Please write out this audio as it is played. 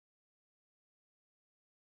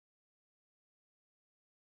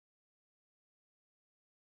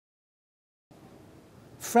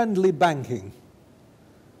Friendly banking.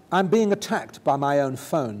 I'm being attacked by my own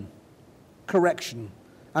phone. Correction.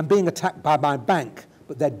 I'm being attacked by my bank,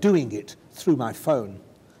 but they're doing it through my phone.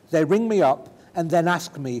 They ring me up and then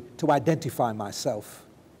ask me to identify myself.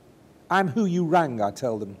 I'm who you rang, I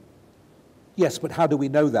tell them. Yes, but how do we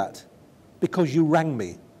know that? Because you rang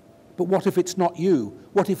me. But what if it's not you?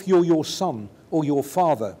 What if you're your son or your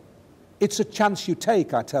father? It's a chance you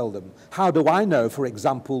take, I tell them. How do I know, for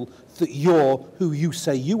example, that you're who you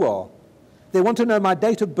say you are? They want to know my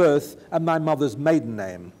date of birth and my mother's maiden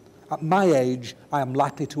name. At my age, I am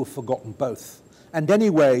likely to have forgotten both. And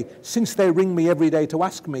anyway, since they ring me every day to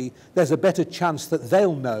ask me, there's a better chance that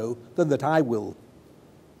they'll know than that I will.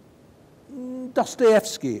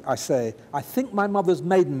 Dostoevsky, I say. I think my mother's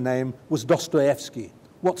maiden name was Dostoevsky.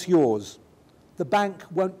 What's yours? The bank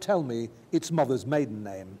won't tell me its mother's maiden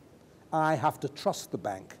name. I have to trust the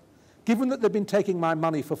bank. Given that they've been taking my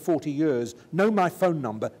money for 40 years, know my phone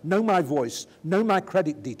number, know my voice, know my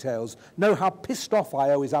credit details, know how pissed off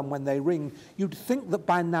I always am when they ring, you'd think that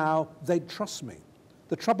by now they'd trust me.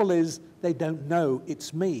 The trouble is, they don't know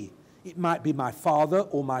it's me. It might be my father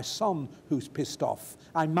or my son who's pissed off.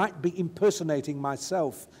 I might be impersonating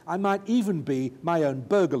myself. I might even be my own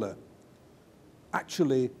burglar.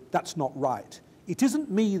 Actually, that's not right. It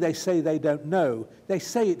isn't me they say they don't know. They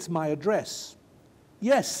say it's my address.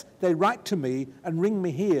 Yes, they write to me and ring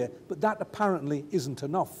me here, but that apparently isn't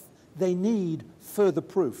enough. They need further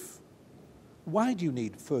proof. Why do you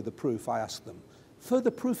need further proof, I ask them.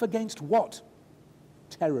 Further proof against what?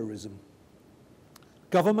 Terrorism.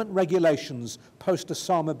 Government regulations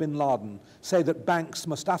post-Osama bin Laden say that banks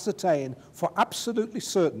must ascertain for absolutely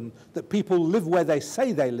certain that people live where they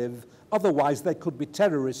say they live, otherwise they could be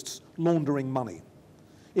terrorists laundering money.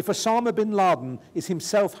 If Osama bin Laden is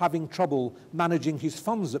himself having trouble managing his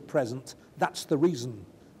funds at present, that's the reason.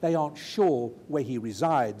 They aren't sure where he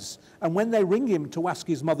resides. And when they ring him to ask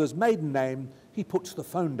his mother's maiden name, he puts the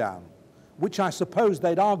phone down, which I suppose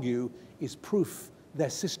they'd argue is proof their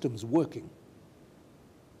system's working.